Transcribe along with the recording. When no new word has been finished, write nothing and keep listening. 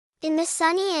In the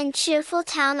sunny and cheerful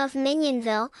town of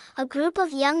Minionville, a group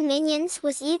of young minions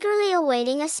was eagerly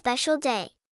awaiting a special day.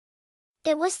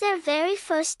 It was their very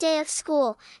first day of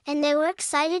school, and they were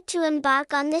excited to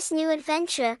embark on this new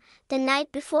adventure. The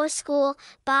night before school,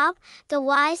 Bob, the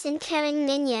wise and caring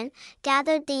minion,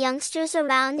 gathered the youngsters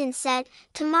around and said,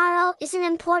 "Tomorrow is an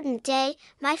important day,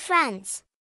 my friends.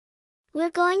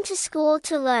 We're going to school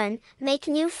to learn, make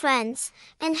new friends,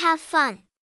 and have fun.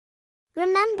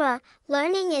 Remember,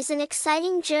 learning is an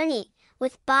exciting journey."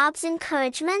 With Bob's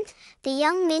encouragement, the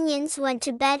young minions went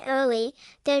to bed early,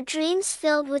 their dreams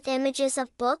filled with images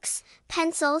of books,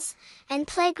 pencils, and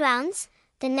playgrounds.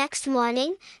 The next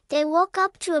morning, they woke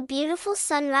up to a beautiful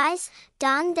sunrise,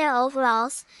 donned their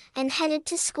overalls, and headed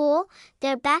to school,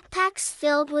 their backpacks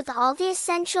filled with all the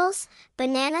essentials: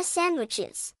 banana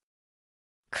sandwiches,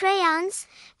 crayons,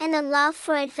 and a love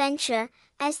for adventure.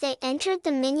 As they entered the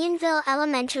Minionville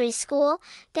Elementary School,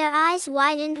 their eyes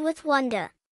widened with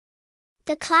wonder.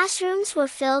 The classrooms were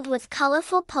filled with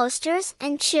colorful posters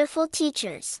and cheerful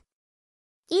teachers.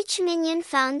 Each minion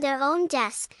found their own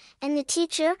desk, and the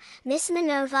teacher, Miss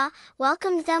Minerva,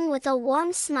 welcomed them with a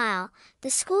warm smile.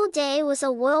 The school day was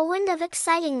a whirlwind of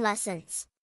exciting lessons.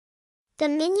 The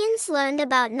minions learned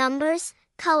about numbers,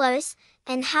 colors,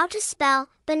 and how to spell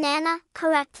banana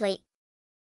correctly.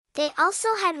 They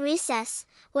also had recess,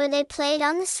 where they played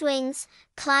on the swings,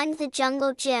 climbed the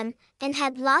jungle gym, and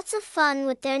had lots of fun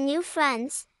with their new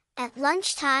friends. At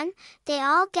lunchtime, they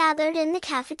all gathered in the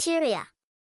cafeteria.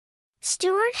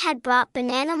 Stuart had brought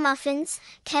banana muffins,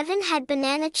 Kevin had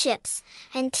banana chips,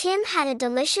 and Tim had a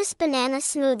delicious banana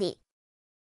smoothie.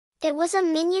 It was a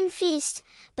minion feast,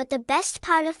 but the best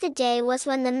part of the day was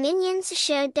when the minions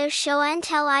shared their show and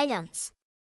tell items.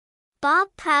 Bob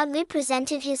proudly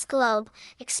presented his globe,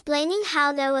 explaining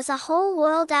how there was a whole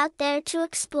world out there to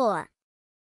explore.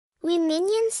 "We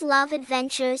minions love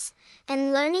adventures,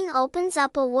 and learning opens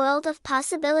up a world of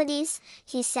possibilities,"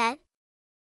 he said.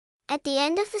 At the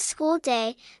end of the school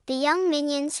day, the young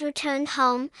minions returned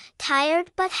home,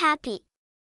 tired but happy.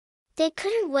 They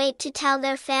couldn't wait to tell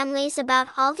their families about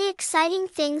all the exciting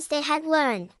things they had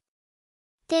learned.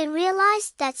 They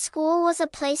realized that school was a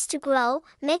place to grow,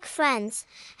 make friends,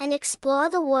 and explore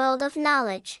the world of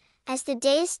knowledge. As the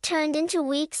days turned into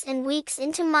weeks and weeks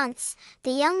into months,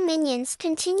 the young minions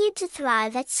continued to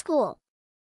thrive at school.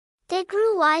 They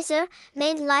grew wiser,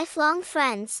 made lifelong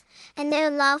friends, and their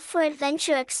love for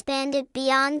adventure expanded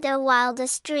beyond their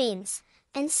wildest dreams.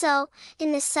 And so,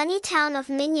 in the sunny town of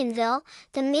Minionville,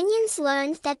 the minions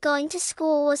learned that going to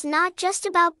school was not just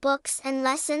about books and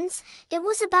lessons. It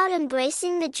was about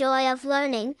embracing the joy of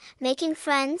learning, making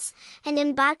friends, and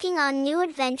embarking on new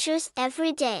adventures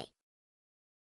every day.